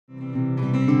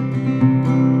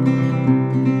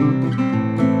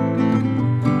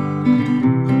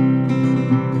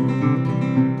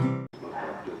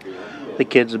The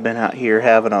kids have been out here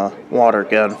having a water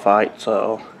gun fight,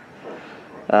 so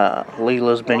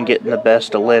Leela's been getting the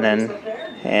best of Lennon,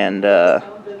 and I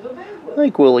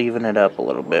think we'll even it up a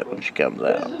little bit when she comes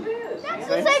out. I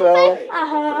think so.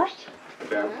 Uh-huh.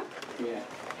 Yeah.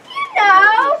 You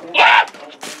know.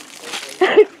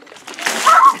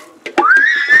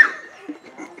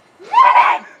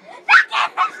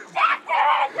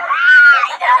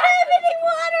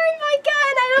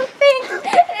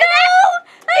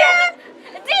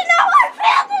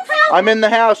 I'm in the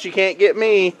house, you can't get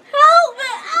me. Help me!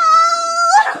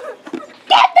 Oh!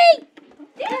 Get me!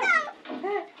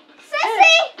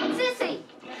 Sissy!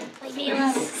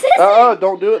 Sissy!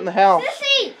 Don't do it in the house.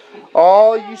 Sissy!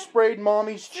 Oh, you sprayed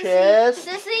Mommy's chest.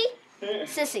 Sissy!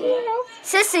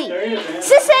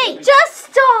 Just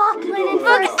stop! Look,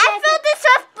 I filled this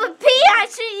up with pee. I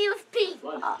should use pee.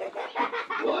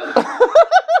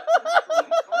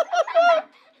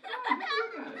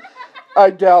 I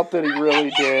doubt that he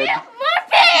really did. More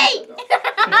pee!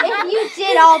 If you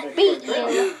did, I'll beat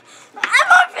you.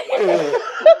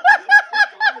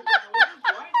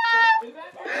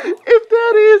 If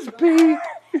that is pee.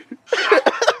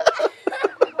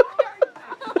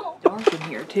 Dark in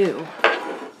here too.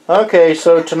 Okay,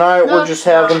 so tonight we're just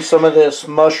having some of this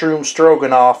mushroom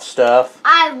stroganoff stuff.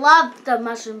 I love the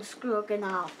mushroom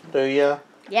stroganoff. Do ya?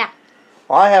 Yeah.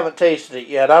 Well, I haven't tasted it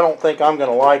yet. I don't think I'm going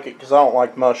to like it because I don't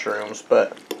like mushrooms,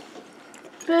 but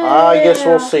I guess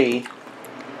we'll see.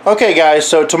 Okay, guys,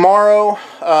 so tomorrow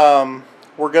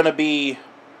we're going to be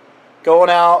going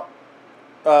out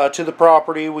to the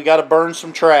property. We got to burn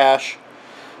some trash,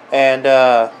 and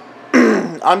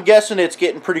I'm guessing it's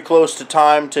getting pretty close to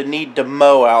time to need to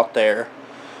mow out there.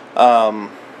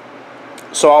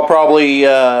 So I'll probably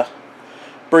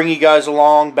bring you guys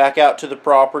along back out to the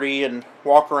property and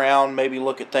walk around, maybe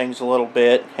look at things a little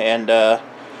bit, and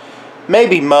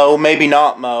maybe mow, maybe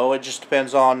not mow. It just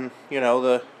depends on, you know,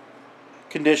 the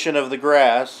condition of the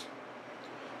grass.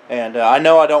 And I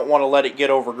know I don't want to let it get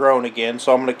overgrown again,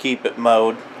 so I'm going to keep it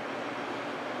mowed.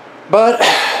 But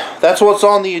that's what's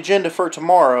on the agenda for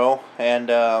tomorrow.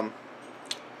 And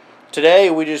today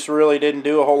we just really didn't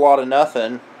do a whole lot of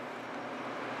nothing.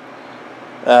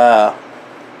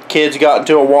 Kids got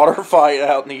into a water fight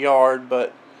out in the yard,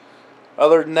 but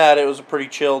other than that, it was a pretty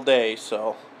chill day.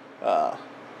 So I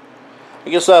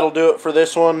guess that'll do it for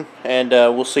this one, and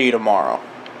we'll see you tomorrow.